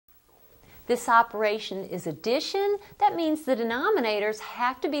This operation is addition. That means the denominators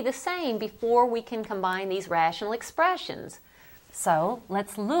have to be the same before we can combine these rational expressions. So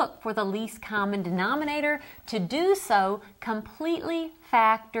let's look for the least common denominator. To do so, completely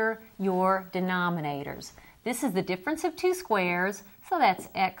factor your denominators. This is the difference of two squares, so that's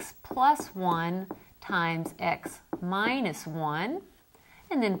x plus 1 times x minus 1,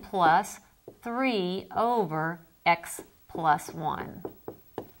 and then plus 3 over x plus 1.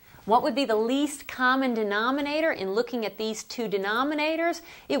 What would be the least common denominator in looking at these two denominators?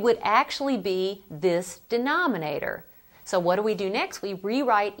 It would actually be this denominator. So what do we do next? We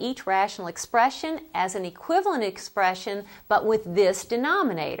rewrite each rational expression as an equivalent expression, but with this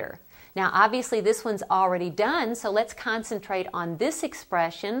denominator. Now obviously this one's already done, so let's concentrate on this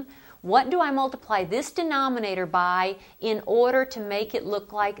expression. What do I multiply this denominator by in order to make it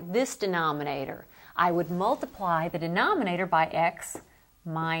look like this denominator? I would multiply the denominator by x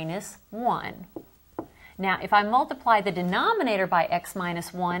minus 1. Now, if I multiply the denominator by x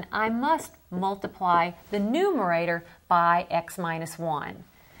minus 1, I must multiply the numerator by x minus 1.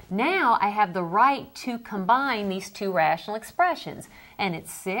 Now I have the right to combine these two rational expressions, and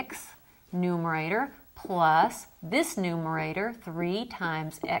it's 6 numerator plus this numerator, 3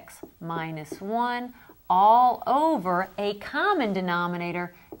 times x minus 1, all over a common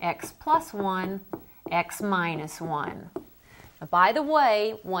denominator, x plus 1, x minus 1. Now, by the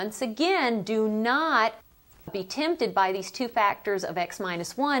way, once again, do not be tempted by these two factors of x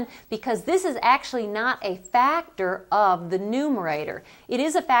minus 1, because this is actually not a factor of the numerator. It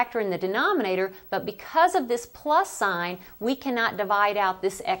is a factor in the denominator, but because of this plus sign, we cannot divide out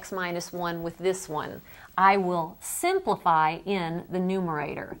this x minus 1 with this one. I will simplify in the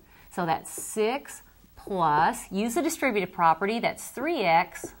numerator. So that's 6 plus, use the distributive property, that's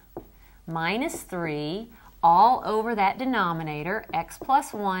 3x minus 3, all over that denominator, x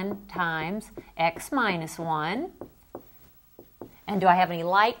plus 1 times x minus 1. And do I have any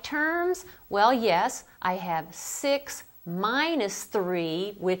like terms? Well, yes, I have 6 minus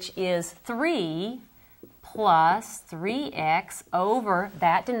 3, which is 3, plus 3x over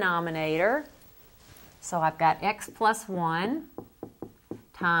that denominator. So I've got x plus 1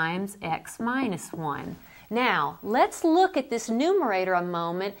 times x minus 1. Now, let's look at this numerator a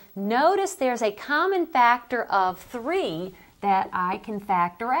moment. Notice there's a common factor of 3 that I can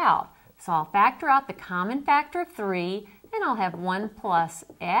factor out. So I'll factor out the common factor of 3, and I'll have 1 plus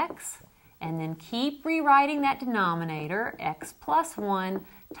x, and then keep rewriting that denominator, x plus 1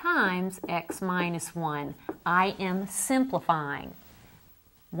 times x minus 1. I am simplifying.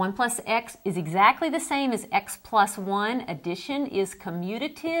 1 plus x is exactly the same as x plus 1. Addition is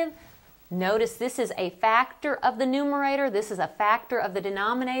commutative. Notice this is a factor of the numerator, this is a factor of the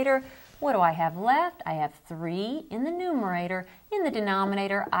denominator. What do I have left? I have 3 in the numerator. In the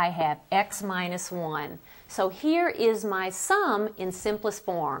denominator, I have x minus 1. So here is my sum in simplest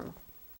form.